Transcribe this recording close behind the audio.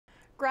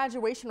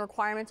graduation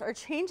requirements are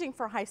changing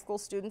for high school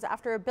students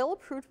after a bill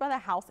approved by the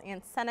House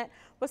and Senate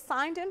was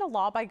signed into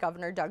law by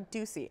Governor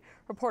Ducey.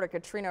 Reporter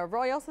Katrina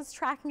Arroyos is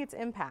tracking its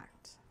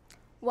impact.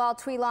 Well,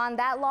 Tweelon,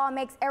 that law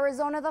makes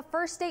Arizona the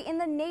first state in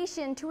the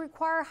nation to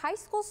require high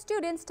school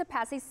students to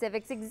pass a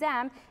civics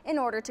exam in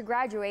order to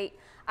graduate.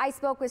 I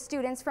spoke with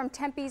students from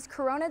Tempe's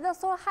Corona del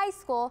Sol High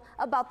School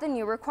about the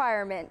new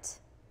requirement.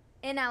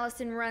 In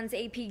Allison Runn's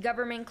AP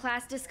government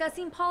class,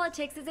 discussing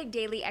politics is a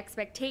daily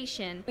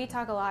expectation. We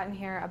talk a lot in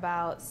here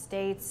about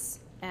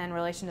states and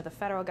relation to the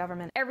federal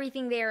government.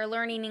 Everything they are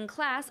learning in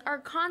class are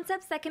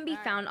concepts that can be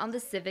found on the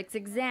civics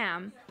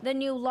exam. The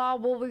new law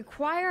will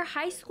require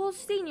high school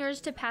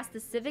seniors to pass the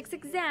civics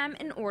exam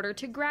in order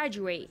to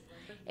graduate.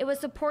 It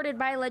was supported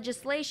by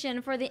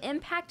legislation for the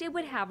impact it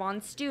would have on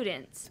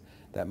students.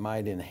 That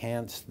might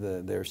enhance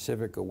their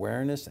civic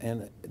awareness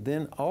and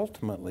then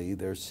ultimately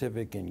their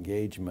civic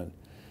engagement.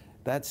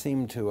 That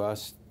seemed to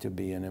us to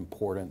be an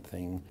important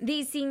thing.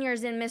 These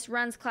seniors in Miss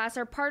Runn's class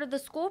are part of the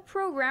school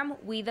program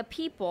We the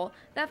People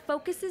that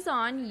focuses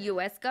on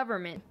U.S.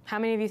 government. How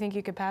many of you think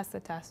you could pass the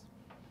test?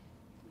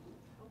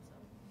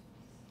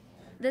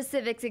 The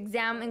civics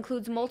exam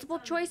includes multiple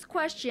choice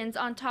questions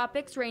on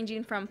topics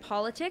ranging from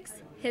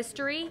politics,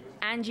 history,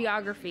 and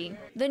geography.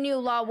 The new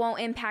law won't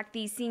impact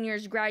these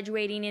seniors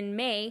graduating in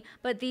May,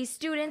 but these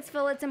students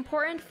feel it's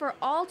important for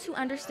all to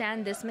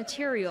understand this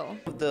material.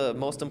 One of the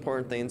most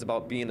important things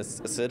about being a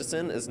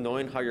citizen is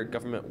knowing how your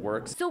government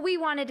works. So we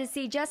wanted to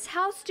see just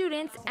how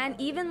students and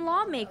even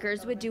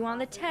lawmakers would do on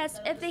the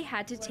test if they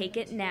had to take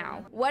it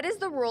now. What is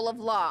the rule of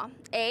law?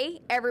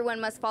 A, everyone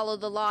must follow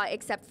the law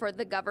except for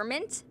the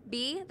government.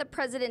 B, the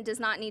president does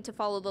not need to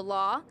follow the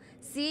law.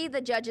 C, the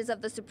judges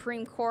of the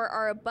Supreme Court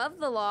are above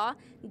the law.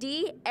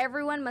 D,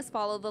 everyone must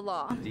follow the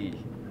law. D.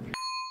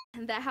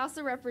 The House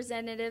of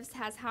Representatives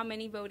has how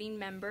many voting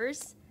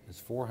members? There's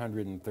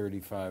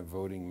 435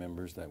 voting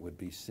members. That would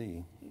be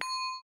C.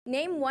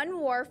 Name one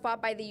war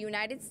fought by the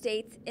United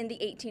States in the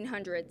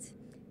 1800s.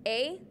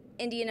 A,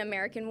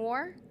 Indian-American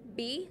War.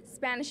 B,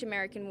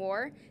 Spanish-American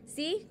War.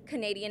 C,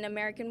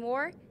 Canadian-American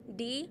War.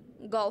 D,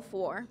 Gulf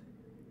War.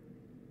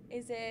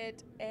 Is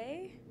it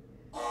A?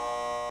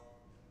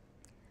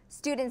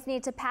 Students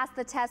need to pass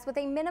the test with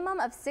a minimum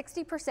of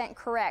 60%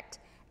 correct.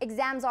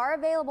 Exams are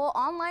available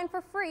online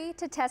for free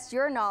to test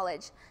your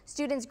knowledge.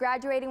 Students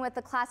graduating with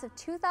the class of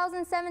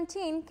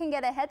 2017 can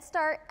get a head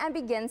start and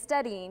begin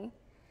studying.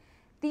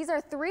 These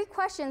are 3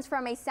 questions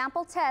from a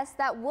sample test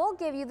that we'll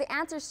give you the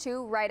answers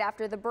to right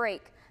after the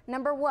break.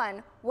 Number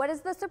 1, what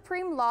is the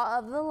supreme law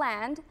of the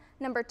land?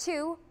 Number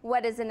 2,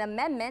 what is an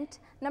amendment?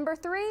 Number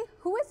 3,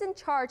 who is in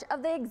charge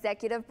of the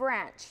executive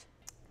branch?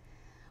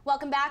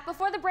 Welcome back.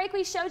 Before the break,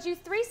 we showed you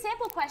 3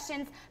 sample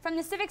questions from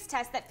the civics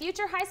test that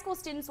future high school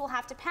students will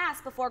have to pass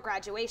before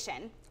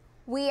graduation.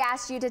 We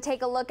asked you to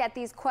take a look at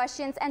these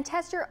questions and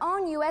test your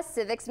own U.S.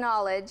 civics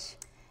knowledge.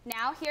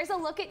 Now, here's a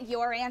look at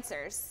your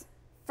answers.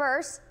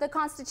 First, the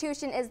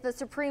Constitution is the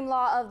supreme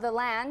law of the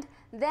land.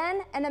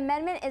 Then, an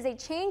amendment is a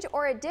change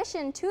or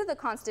addition to the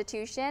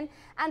Constitution.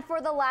 And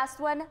for the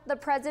last one, the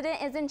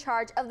president is in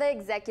charge of the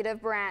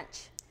executive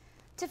branch.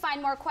 To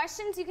find more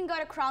questions, you can go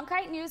to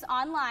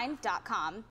CronkiteNewsOnline.com.